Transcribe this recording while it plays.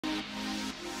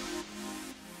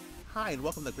Hi and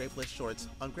welcome to Grape List Shorts.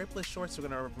 On Grape List Shorts we're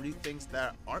going to review things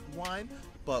that aren't wine,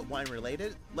 but wine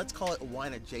related. Let's call it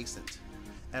wine adjacent.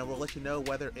 And we'll let you know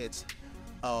whether it's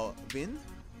a win,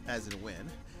 as in win,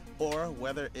 or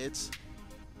whether it's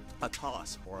a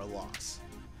toss or a loss.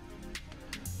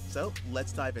 So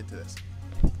let's dive into this.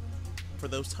 For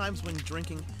those times when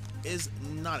drinking is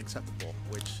not acceptable,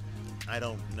 which I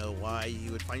don't know why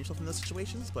you would find yourself in those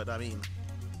situations, but I mean,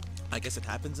 I guess it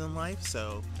happens in life,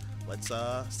 so let's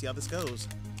see how this goes.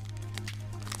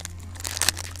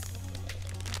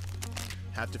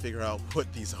 Have to figure out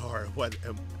what these are,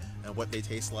 and what they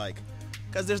taste like,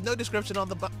 because there's no description on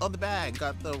the bag.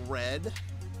 Got the red,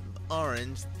 the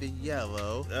orange, the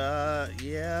yellow,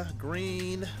 yeah,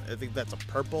 green. I think that's a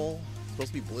purple. It's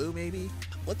supposed to be blue, maybe.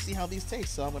 Let's see how these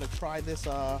taste. So I'm gonna try this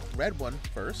red one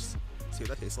first. See what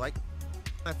that tastes like.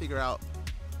 I figure out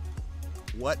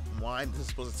what wine this is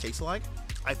supposed to taste like.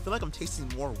 I feel like I'm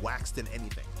tasting more wax than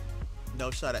anything. No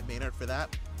shot at Maynard for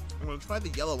that. I'm gonna try the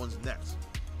yellow ones next,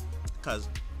 because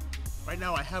right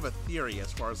now I have a theory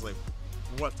as far as like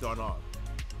what's going on.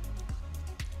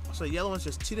 So the yellow one's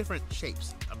just two different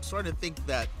shapes. I'm starting to think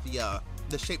that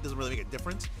the shape doesn't really make a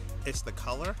difference. It's the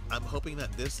color. I'm hoping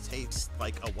that this tastes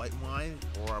like a white wine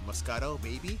or a Moscato,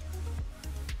 maybe.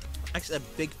 Actually, I'm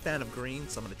a big fan of green,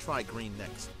 so I'm gonna try green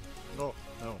next. Oh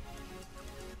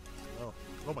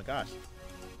my gosh.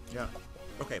 Yeah.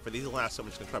 Okay, for these last, I'm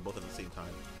just gonna try both at the same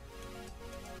time.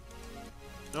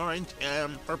 Orange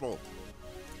and purple.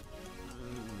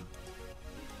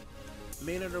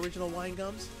 Maynard Original Wine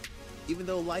Gums. Even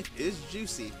though life is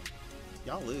juicy,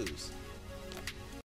 y'all lose.